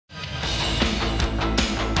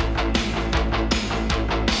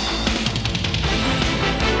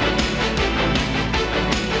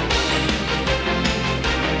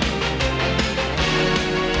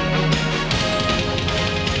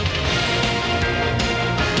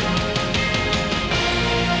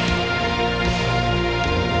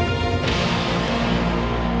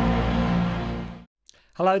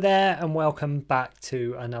Hello there and welcome back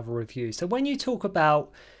to another review. So when you talk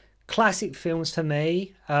about classic films for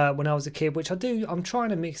me, when I was a kid, which I do, I'm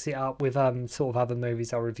trying to mix it up with sort of other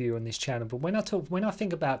movies I review on this channel. But when I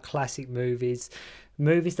think about classic movies,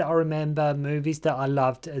 movies that I remember, movies that I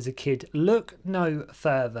loved as a kid, look no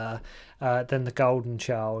further than The Golden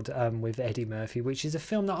Child with Eddie Murphy, which is a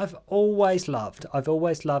film that I've always loved.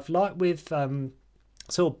 Like with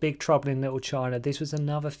sort of Big Trouble in Little China. This was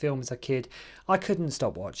another film as a kid I couldn't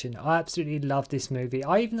stop watching. I absolutely loved this movie.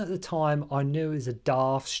 Even at the time, I knew it was a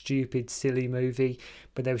daft, stupid, silly movie,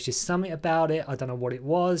 but there was just something about it. I don't know what it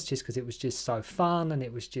was, just because it was just so fun, and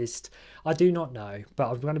it was just, I do not know. But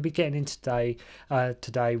I'm going to be getting into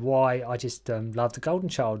today why I just love The Golden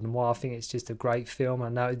Child and why I think it's just a great film. I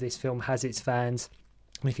know this film has its fans,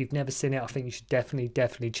 and if you've never seen it, I think you should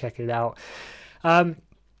definitely check it out.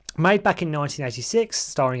 Made back in 1986,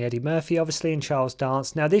 starring Eddie Murphy, obviously, and Charles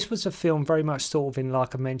Dance. Now, this was a film very much sort of in,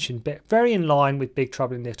 like I mentioned, very in line with Big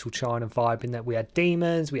Trouble in Little China vibe, in that we had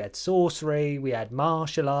demons, we had sorcery, we had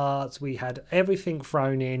martial arts, we had everything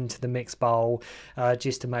thrown into the mixed bowl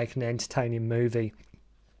just to make an entertaining movie.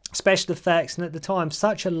 Special effects, and at the time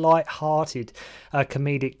such a light-hearted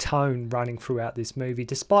comedic tone running throughout this movie,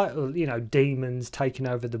 despite, you know, demons taking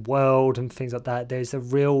over the world and things like that. There's a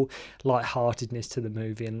real light-heartedness to the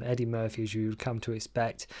movie, and Eddie Murphy, as you would come to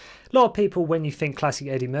expect. A lot of people, when you think classic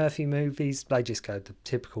Eddie Murphy movies, they just go the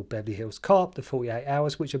typical Beverly Hills Cop, The 48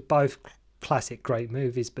 Hours, which are both classic great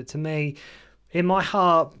movies, but to me, in my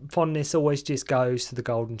heart, fondness always just goes to The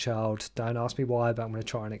Golden Child. Don't ask me why, but I'm going to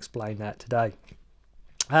try and explain that today.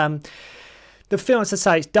 The film, as I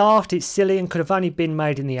say, it's daft, it's silly, and could have only been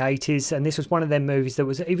made in the 80s. And this was one of them movies that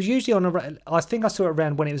it was usually on, I think I saw it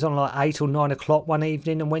around when it was on like 8 or 9 o'clock one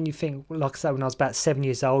evening. And when you think, like I say, when I was about 7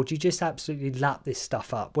 years old, you just absolutely lap this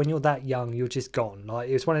stuff up. When you're that young, you're just gone. Like,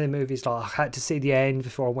 it was one of the movies, like, I had to see the end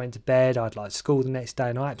before I went to bed. I'd like school the next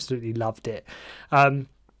day, and I absolutely loved it.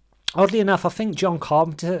 Oddly enough, I think John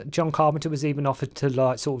Carpenter was even offered to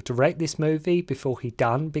like sort of direct this movie before he'd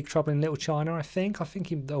done Big Trouble in Little China. I think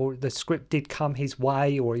or the script did come his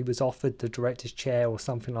way, or he was offered the director's chair or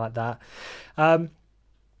something like that.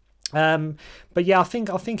 But yeah, I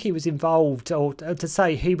think he was involved, or to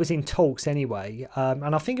say he was in talks anyway.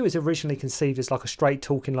 And I think it was originally conceived as like a straight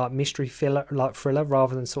talking like mystery thriller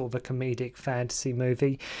rather than sort of a comedic fantasy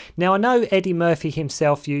movie. Now I know Eddie Murphy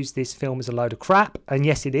himself used this film as a load of crap, and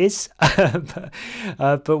yes it is.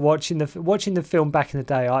 But watching the film back in the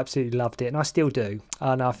day, I absolutely loved it, and I still do.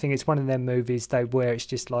 And I think it's one of them movies where it's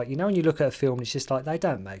just like, you know, when you look at a film, it's just like they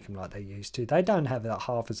don't make them like they used to. They don't have that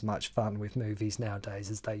half as much fun with movies nowadays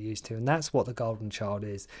as they used to, and that's what The Golden Child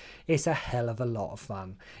is. It's a hell of a lot of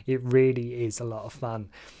fun. It really is a lot of fun.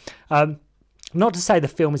 Not to say the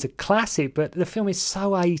film is a classic, but the film is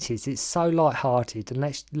so 80s. It's so light-hearted, and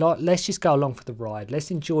let's just go along for the ride.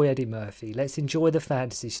 Let's enjoy Eddie Murphy. Let's enjoy the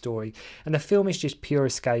fantasy story. And the film is just pure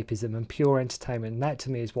escapism and pure entertainment. And that,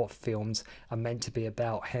 to me, is what films are meant to be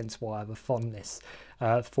about. Hence why I have a fondness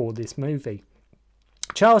for this movie.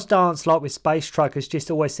 Charles Dance, like with Space Truckers,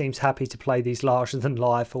 just always seems happy to play these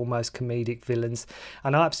larger-than-life, almost comedic villains,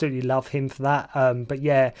 and I absolutely love him for that. But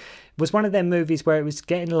yeah, it was one of them movies where it was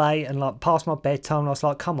getting late and like past my bedtime, and I was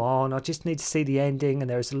like, come on, I just need to see the ending. And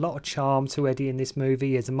there is a lot of charm to Eddie in this movie.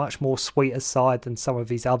 He has a much more sweeter side than some of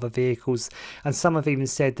his other vehicles, and some have even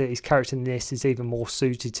said that his character in this is even more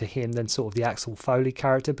suited to him than sort of the Axel Foley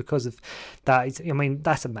character because of that. I mean,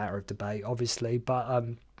 that's a matter of debate, obviously, but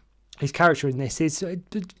his character in this is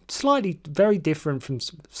very different from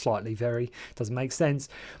doesn't make sense,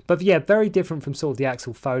 but yeah, very different from sort of the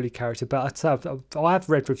Axel Foley character. But I have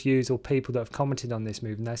read reviews or people that have commented on this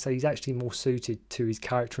movie, and they say he's actually more suited to his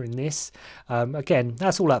character in this. Again,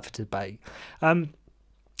 that's all up for debate.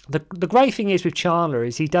 The great thing is with Chandler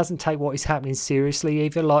is he doesn't take what is happening seriously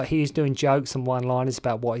either. Like, he is doing jokes and one-liners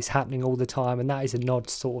about what is happening all the time, and that is a nod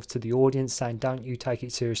sort of to the audience saying, don't you take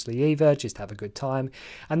it seriously either, just have a good time.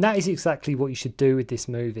 And that is exactly what you should do with this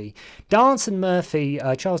movie. Dance and Murphy,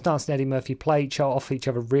 Charles Dance and Eddie Murphy play off each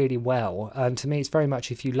other really well, and to me it's very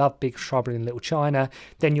much, if you love Big Trouble in Little China,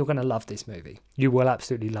 then you're going to love this movie. You will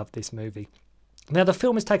absolutely love this movie. Now, the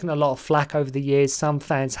film has taken a lot of flack over the years. Some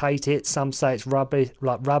fans hate it. Some say it's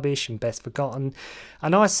rubbish and best forgotten.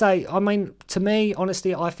 And I mean, to me,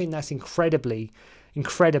 honestly, I think that's incredibly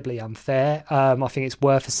unfair. I think it's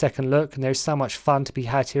worth a second look, and there's so much fun to be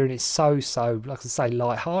had here, and it's so, like I say,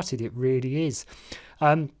 light-hearted. It really is.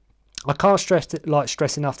 I can't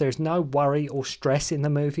stress enough, there is no worry or stress in the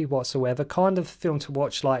movie whatsoever. Kind of film to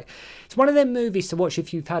watch, like, it's one of them movies to watch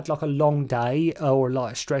if you've had like a long day or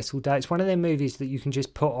like a stressful day. It's one of them movies that you can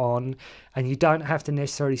just put on and you don't have to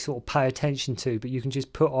necessarily sort of pay attention to, but you can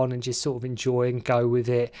just put on and just sort of enjoy and go with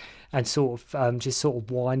it and sort of just sort of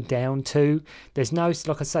wind down to. There's no,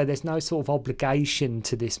 like I say, there's no sort of obligation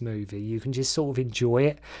to this movie. You can just sort of enjoy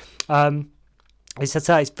it. As I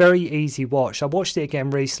say, it's very easy watch. I watched it again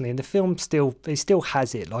recently, and the film still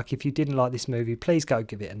has it. Like, if you didn't like this movie, please go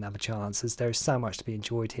give it another chance, as there is so much to be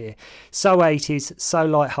enjoyed here. So 80s, so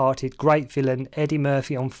light-hearted, great villain, Eddie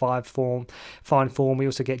Murphy on fine form. We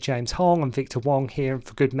also get James Hong and Victor Wong here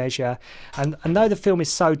for good measure. And though the film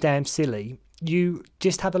is so damn silly, you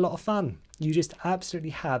just have a lot of fun. You just absolutely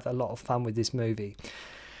have a lot of fun with this movie.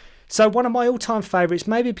 So one of my all-time favourites,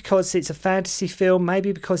 maybe because it's a fantasy film,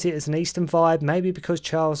 maybe because it has an Eastern vibe, maybe because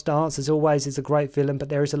Charles Dance, as always, is a great villain, but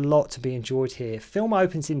there is a lot to be enjoyed here. Film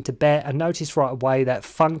opens in Tibet, and notice right away that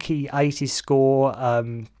funky 80s score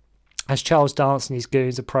as Charles Dance and his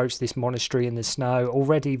goons approach this monastery in the snow.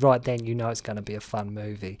 Already right then you know it's going to be a fun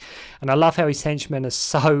movie. And I love how his henchmen are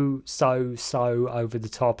so over the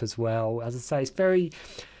top as well. As I say, it's very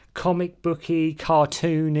comic booky,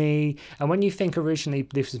 cartoony, and when you think originally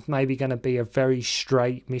this was maybe going to be a very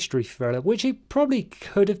straight mystery thriller, which it probably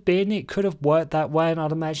could have been, it could have worked that way, and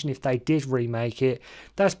I'd imagine if they did remake it,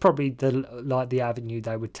 that's probably the avenue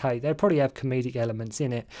they would take. They'd probably have comedic elements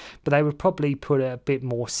in it, but they would probably put a bit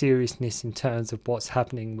more seriousness in terms of what's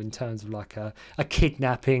happening in terms of like a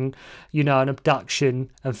kidnapping, you know, an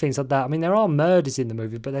abduction and things like that. I mean, there are murders in the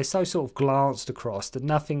movie, but they're so sort of glanced across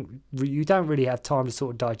that you don't really have time to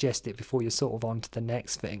sort of digest it before you're sort of on to the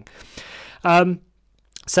next thing.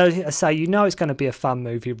 So I say, you know it's going to be a fun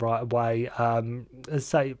movie right away.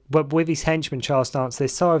 But with his henchmen, Charles Dance, they're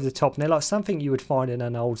so over the top, and they're like something you would find in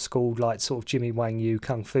an old school, like sort of Jimmy Wang Yu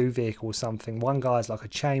kung fu vehicle or something. One guy's like a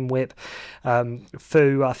chain whip,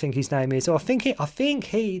 Fu, I think his name is. So I think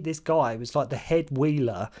this guy was like the head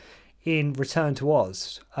wheeler in Return to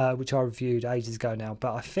Oz, which I reviewed ages ago now.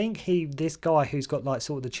 But I think this guy who's got like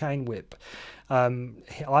sort of the chain whip,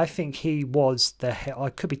 I think he was I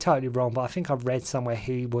could be totally wrong, but I think I've read somewhere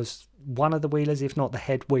he was one of the wheelers, if not the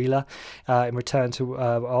head wheeler, in Return to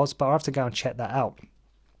Oz. But I have to go and check that out.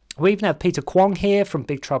 We even have Peter Kwong here from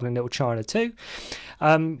Big Trouble in Little China too.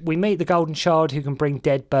 We meet the Golden Child, who can bring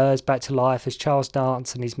dead birds back to life, as Charles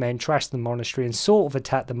Dance and his men trash the monastery and sort of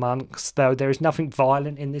attack the monks, though there is nothing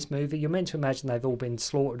violent in this movie. You're meant to imagine they've all been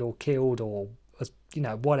slaughtered or killed or, you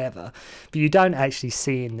know, whatever, but you don't actually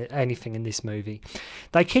see anything in this movie.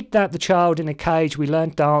 They kidnap the child in a cage. We learn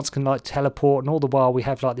Dance can like teleport, and all the while we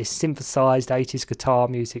have like this synthesized 80s guitar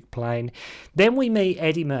music playing. Then we meet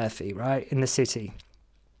Eddie Murphy, right, in the city,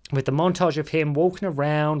 with the montage of him walking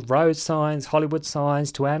around, road signs, Hollywood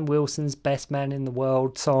signs, to Ann Wilson's Best Man in the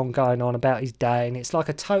World song going on about his day, and it's like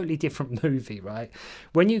a totally different movie, right?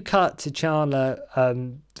 When you cut to Chandler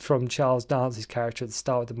from Charles Dance's character at the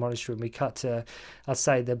start of the monastery, and we cut to, I'd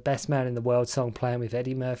say, the Best Man in the World song playing with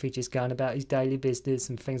Eddie Murphy just going about his daily business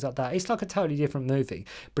and things like that, it's like a totally different movie,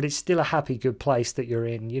 but it's still a happy, good place that you're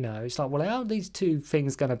in, you know? It's like, well, how are these two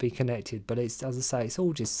things going to be connected? But it's, as I say, it's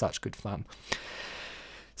all just such good fun.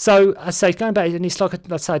 So I say, going back, and it's like a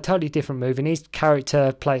totally different movie. And his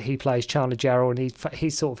character he plays Chandler Jarrell, and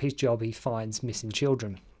he's sort of his job. He finds missing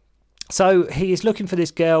children. So he is looking for this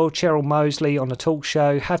girl, Cheryl Mosley, on a talk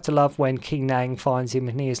show. Have to love when King Nang finds him,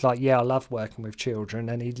 and he is like, yeah, I love working with children.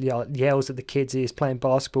 And he yells at the kids he is playing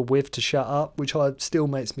basketball with to shut up, which still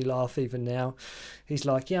makes me laugh even now. He's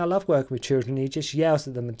like, yeah, I love working with children. He just yells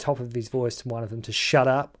at them at the top of his voice to one of them to shut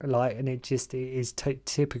up, and it just is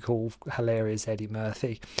typical hilarious Eddie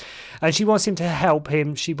Murphy. And she wants him to help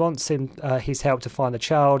him. She wants his help to find the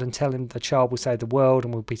child and tell him the child will save the world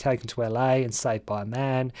and will be taken to LA and saved by a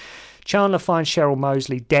man. Chandler finds Cheryl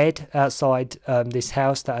Mosley dead outside this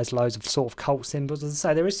house that has loads of sort of cult symbols. As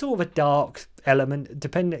I say, there is sort of a dark element.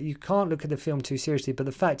 You can't look at the film too seriously, but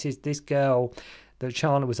the fact is, this girl that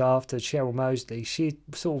Chandler was after, Cheryl Mosley, she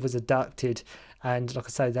sort of was abducted, and like I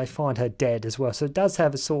say, they find her dead as well. So it does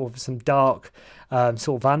have a sort of some dark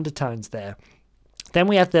sort of undertones there. Then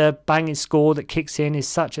we have the banging score that kicks in. It's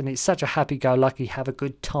such a happy-go-lucky, have a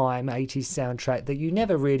good time 80s soundtrack that you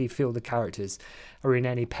never really feel the characters are in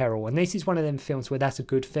any peril. And this is one of them films where that's a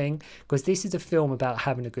good thing, because this is a film about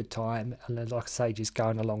having a good time and, like I say, just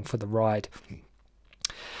going along for the ride.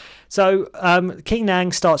 So King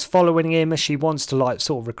Nang starts following him as she wants to like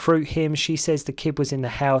sort of recruit him. She says the kid was in the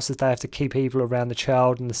house as they have to keep evil around the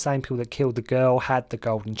child, and the same people that killed the girl had the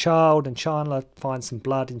golden child. And Chandler finds some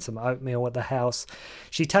blood in some oatmeal at the house.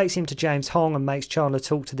 She takes him to James Hong and makes Chandler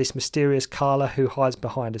talk to this mysterious Carla who hides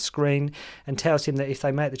behind a screen, and tells him that if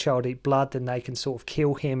they make the child eat blood, then they can sort of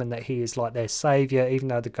kill him, and that he is like their saviour, even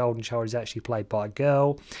though the golden child is actually played by a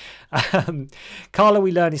girl. Carla,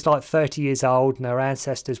 we learn, is like 30 years old, and her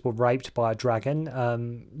ancestors were raped by a dragon.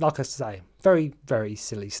 Like I say, very, very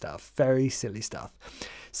silly stuff. Very silly stuff.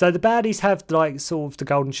 So the baddies have like sort of the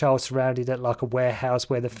golden child surrounded at like a warehouse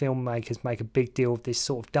where the filmmakers make a big deal of this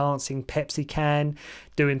sort of dancing Pepsi can,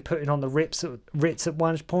 putting on the Ritz at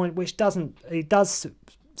one point, which does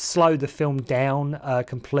slow the film down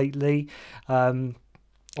completely.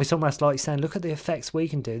 It's almost like saying, look at the effects we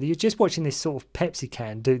can do. You're just watching this sort of Pepsi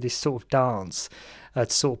can do this sort of dance to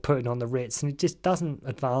sort of putting on the Ritz, and it just doesn't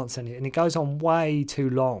advance any, and it goes on way too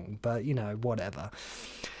long, but you know, whatever.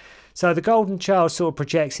 So the golden child sort of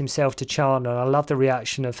projects himself to Chandler, and I love the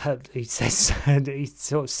reaction of her. He says, he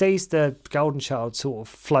sort of sees the golden child sort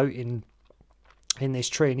of floating in this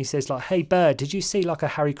tree, and he says like, hey bird, did you see like a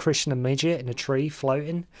Hare Krishna midget in a tree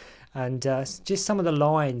floating? And just some of the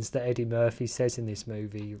lines that Eddie Murphy says in this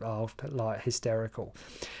movie are like hysterical.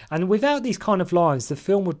 And without these kind of lines, the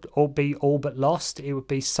film would all be all but lost. It would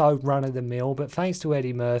be so run-of-the-mill. But thanks to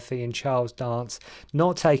Eddie Murphy and Charles Dance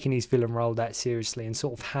not taking his villain role that seriously and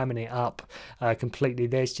sort of hamming it up completely,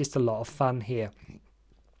 there's just a lot of fun here.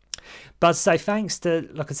 But say thanks to,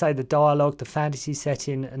 like I say, the dialogue, the fantasy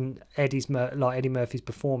setting, and Eddie Murphy's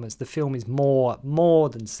performance, the film is more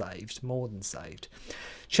than saved.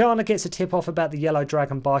 Chandler gets a tip off about the Yellow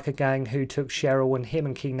Dragon biker gang who took Cheryl, and him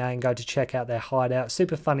and King Nang go to check out their hideout.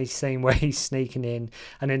 Super funny scene where he's sneaking in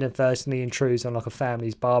and inadvertently intrudes on like a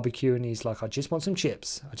family's barbecue, and he's like, I just want some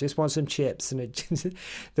chips. And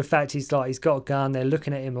the fact he's like, he's got a gun, they're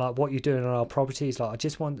looking at him like, what are you doing on our property? He's like, I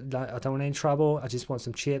don't want any trouble, I just want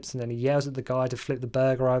some chips. And then he yells at the guy to flip the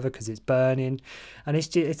burger over because it's burning. And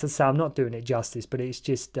I'm not doing it justice, but it's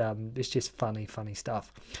just funny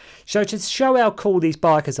stuff. So to show how cool these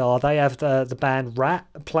bikers are, they have the band Rat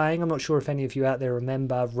playing. I'm not sure if any of you out there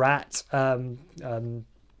remember Rat. I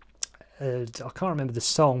can't remember the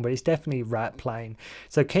song, but it's definitely Rat playing.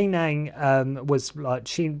 So King Nang was like,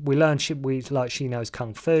 she knows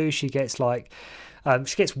kung fu. She gets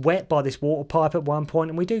wet by this water pipe at one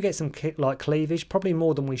point, and we do get some like cleavage, probably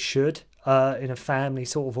more than we should in a family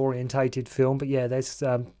sort of orientated film. But yeah, there's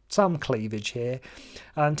some cleavage here.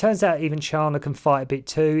 Turns out even Chandler can fight a bit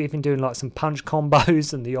too, even doing like some punch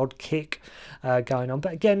combos and the odd kick going on.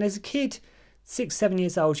 But again, as a kid, 6-7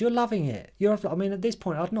 years old, you're loving it. I mean, at this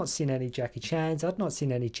point, I'd not seen any Jackie Chans, I'd not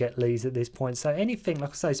seen any Jet Lis at this point. So anything,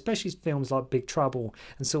 like I say, especially films like Big Trouble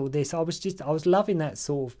and sort of this, I was loving that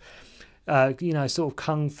sort of sort of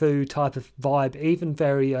kung fu type of vibe, even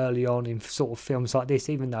very early on in sort of films like this,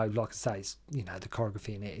 even though, like I say, it's, the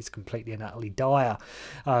choreography in it is completely and utterly dire.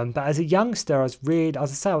 But as a youngster,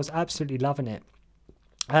 I was absolutely loving it.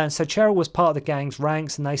 And so Cheryl was part of the gang's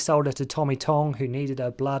ranks, and they sold her to Tommy Tong, who needed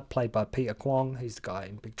her blood, played by Peter Kwong, who's the guy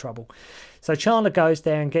in Big Trouble. So Chandler goes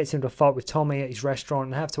there and gets into a fight with Tommy at his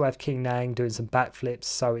restaurant, and have King Nang doing some backflips.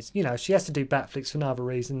 So it's, she has to do backflips for no other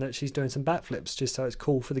reason that she's doing some backflips, just so it's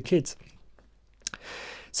cool for the kids.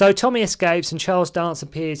 So Tommy escapes, and Charles Dance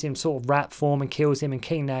appears in sort of rat form and kills him, and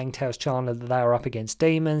King Nang tells Chandler that they are up against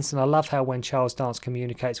demons. And I love how when Charles Dance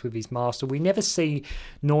communicates with his master, we never see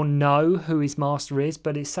nor know who his master is,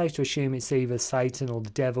 but it's safe to assume it's either Satan or the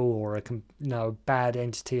devil or a bad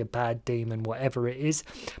entity, a bad demon, whatever it is.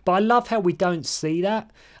 But I love how we don't see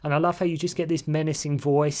that, and I love how you just get this menacing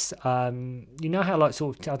voice. You know how like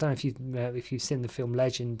sort of, I don't know if you've seen the film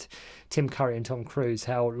Legend, Tim Curry and Tom Cruise,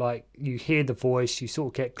 how like you hear the voice, you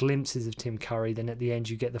sort of get glimpses of Tim Curry, then at the end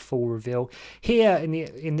you get the full reveal. Here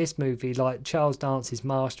in this movie, like Charles Dance's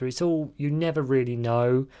master, it's all, you never really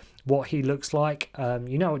know what he looks like.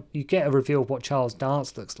 You get a reveal of what Charles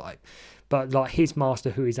Dance looks like, but like his master,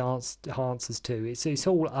 who his answers to, it's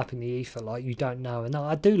all up in the ether, like you don't know, and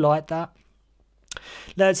I do like that.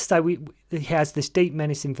 Let's say he has this deep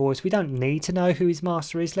menacing voice. We don't need to know who his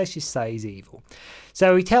master is. Let's just say he's evil.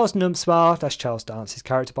 So he tells Numpspa, that's Charles Dance's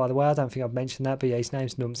character, by the way, I don't think I've mentioned that, but yeah, his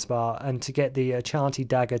name's Numpspa, and to get the Chanty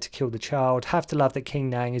dagger to kill the child. Have to love that King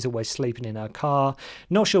Nang is always sleeping in her car.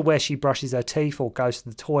 Not sure where she brushes her teeth or goes to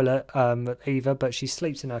the toilet either, but she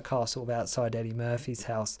sleeps in her car sort of outside Eddie Murphy's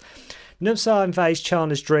house. Numpspa invades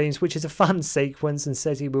Chandler's dreams, which is a fun sequence, and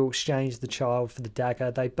says he will exchange the child for the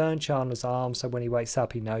dagger. They burn Chandler's arm, so when he wakes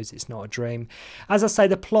up he knows it's not a dream. As I say,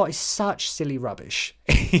 the plot is such silly rubbish.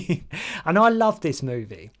 And I love this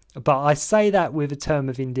movie. But I say that with a term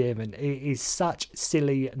of endearment. It is such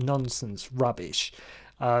silly nonsense rubbish.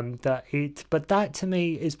 But that to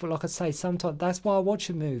me is, but like I say, sometimes that's why I watch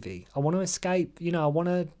a movie. I want to escape, you know, I want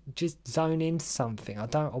to just zone into something. I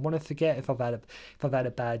want to forget if I've had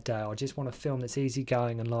a bad day. I just want a film that's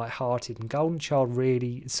easygoing and light-hearted, and Golden Child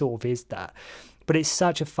really sort of is that. But it's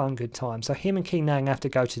such a fun, good time. So him and King Nang have to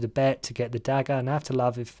go to Tibet to get the dagger, and have to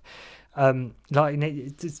love if,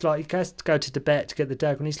 it's like he has to go to Tibet to get the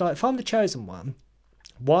dagger, and he's like, if I'm the chosen one,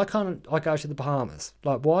 why can't I go to the Bahamas?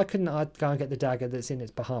 Like, why couldn't I go and get the dagger that's in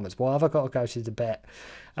its Bahamas? Why have I got to go to Tibet?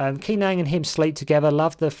 King Nang and him sleep together.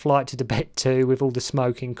 Love the flight to Tibet too, with all the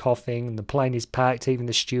smoking, coughing, and the plane is packed. Even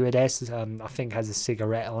the stewardess, I think, has a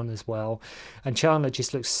cigarette on as well. And Chandler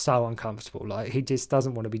just looks so uncomfortable. Like, he just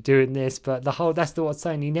doesn't want to be doing this. But that's what I'm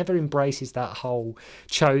saying. He never embraces that whole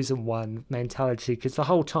chosen one mentality, because the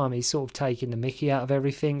whole time he's sort of taking the mickey out of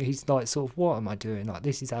everything. He's like, sort of, what am I doing? Like,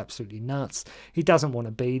 this is absolutely nuts. He doesn't want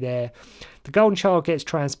to be there. The Golden Child gets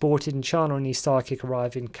transported, and Chandler and his sidekick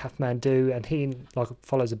arrive in Kathmandu, and he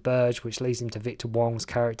follows a bird, which leads him to Victor Wong's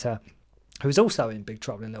character, who's also in Big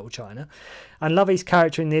Trouble in Little China. And love his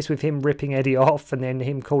character in this, with him ripping Eddie off and then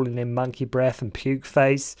him calling him monkey breath and puke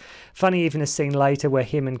face. Funny, even a scene later where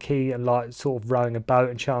him and Key are like sort of rowing a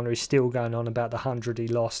boat, and Chandler is still going on about the 100 he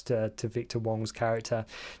lost to Victor Wong's character.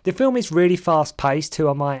 The film is really fast paced too,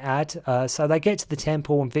 I might add. So they get to the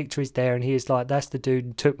temple and Victor is there, and he is like, that's the dude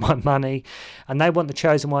who took my money. And they want the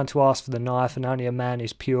chosen one to ask for the knife, and only a man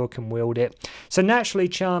who's pure can wield it. So naturally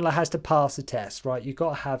Chandler has to pass the test, right? You've got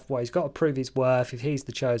to have, well, he's got to prove his worth. If he's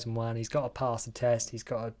the chosen one, he's got to pass the test. He's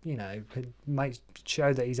got to, you know,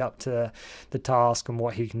 show that he's up to the task and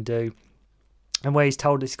what he can do. And where he's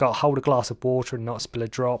told he's got to hold a glass of water and not spill a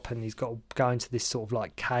drop, and he's got to go into this sort of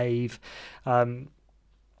like cave.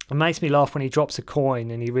 It makes me laugh when he drops a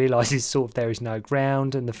coin and he realises sort of there is no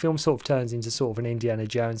ground, and the film sort of turns into sort of an Indiana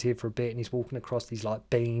Jones here for a bit, and he's walking across these like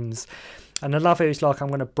beams. And I love it. He's like, I'm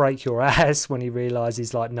going to break your ass, when he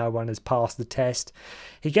realises like no one has passed the test.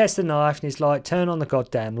 He gets the knife and he's like, turn on the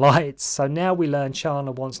goddamn lights. So now we learn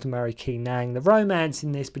Chandler wants to marry King Nang. The romance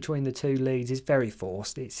in this between the two leads is very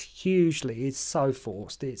forced. It's so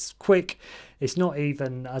forced. It's quick. It's not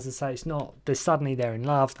even, as I say, it's not, they're in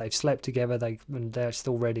love. They've slept together. They're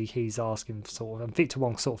still ready. He's asking for sort of, and Victor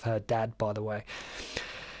Wong's sort of her dad, by the way.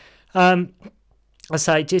 I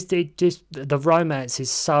say, just the romance is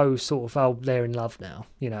so sort of, oh, they're in love now.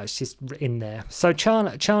 You know, it's just in there. So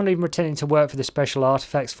Chandler even pretending to work for the Special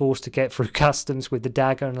Artifacts Force to get through customs with the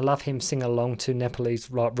dagger, and I love him singing along to Nepalese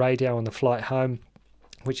radio on the flight home,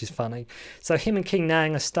 which is funny. So him and King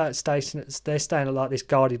Nang are they're staying at like this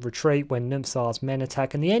guarded retreat when Numsar's men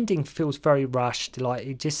attack, and the ending feels very rushed. Like,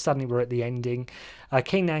 it just suddenly we're at the ending.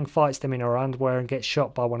 King Nang fights them in her underwear and gets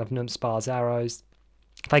shot by one of Numsar's arrows.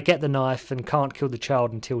 They get the knife and can't kill the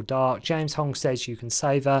child until dark. James Hong says you can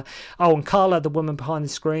save her. Oh, and Carla, the woman behind the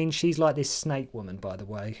screen, she's like this snake woman, by the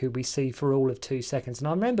way, who we see for all of 2 seconds. And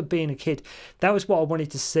I remember being a kid, that was what I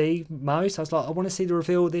wanted to see most. I was like, I want to see the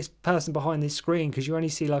reveal of this person behind this screen, because you only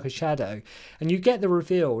see like a shadow. And you get the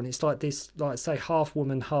reveal, and it's like this, like, say, half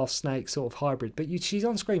woman, half snake sort of hybrid. But she's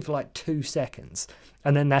on screen for like 2 seconds,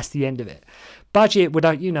 and then that's the end of it. Budget would,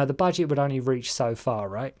 the budget would only reach so far,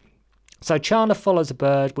 right? So Chandler follows a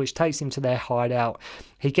bird, which takes him to their hideout.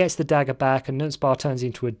 He gets the dagger back, and Nunsbar turns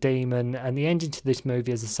into a demon. And the ending to this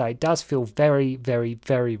movie, as I say, does feel very, very,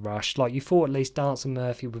 very rushed. Like, you thought at least Dance and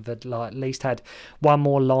Murphy would have at least had one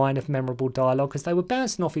more line of memorable dialogue, because they were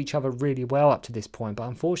bouncing off each other really well up to this point. But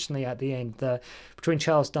unfortunately, at the end, between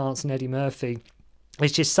Charles Dance and Eddie Murphy,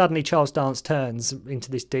 it's just suddenly Charles Dance turns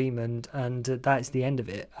into this demon, and that's the end of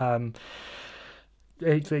it.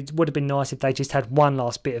 It would have been nice if they just had one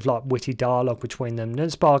last bit of like witty dialogue between them.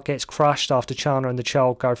 Nunsbar gets crushed after Chandler and the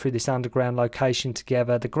child go through this underground location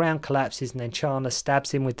together. The ground collapses, and then Chandler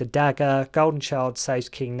stabs him with the dagger. Golden Child saves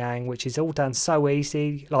King Nang, which is all done so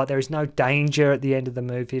easy. Like, there is no danger at the end of the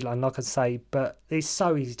movie, like I say, but it's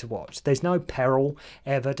so easy to watch. There's no peril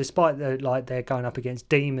ever, despite they're going up against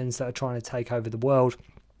demons that are trying to take over the world.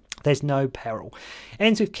 There's no peril.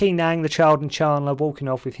 Ends with King Nang, the child, and Chandler walking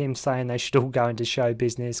off, with him saying they should all go into show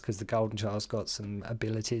business because the Golden Child's got some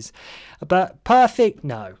abilities. But perfect?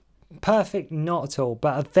 No. Perfect? Not at all.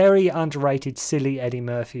 But a very underrated, silly Eddie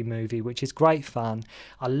Murphy movie, which is great fun.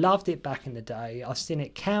 I loved it back in the day. I've seen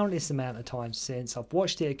it countless amount of times since. I've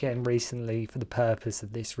watched it again recently for the purpose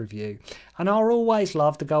of this review. And I'll always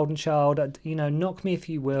love the Golden Child. You know, knock me if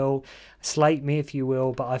you will, slate me if you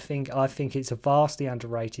will, but I think it's a vastly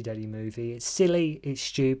underrated Eddie movie. It's silly, it's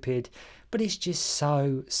stupid, but it's just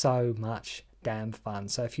so much damn fun.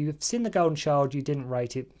 So if you've seen The Golden Child, you didn't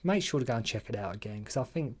rate it, make sure to go and check it out again, because I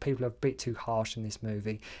think people are a bit too harsh in this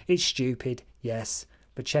movie. It's stupid, yes,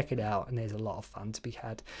 but check it out and there's a lot of fun to be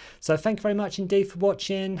had. So thank you very much indeed for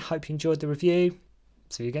watching. Hope you enjoyed the review.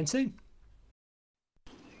 See you again soon.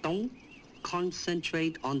 Don't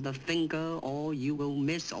concentrate on the finger or you will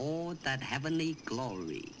miss all that heavenly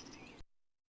glory.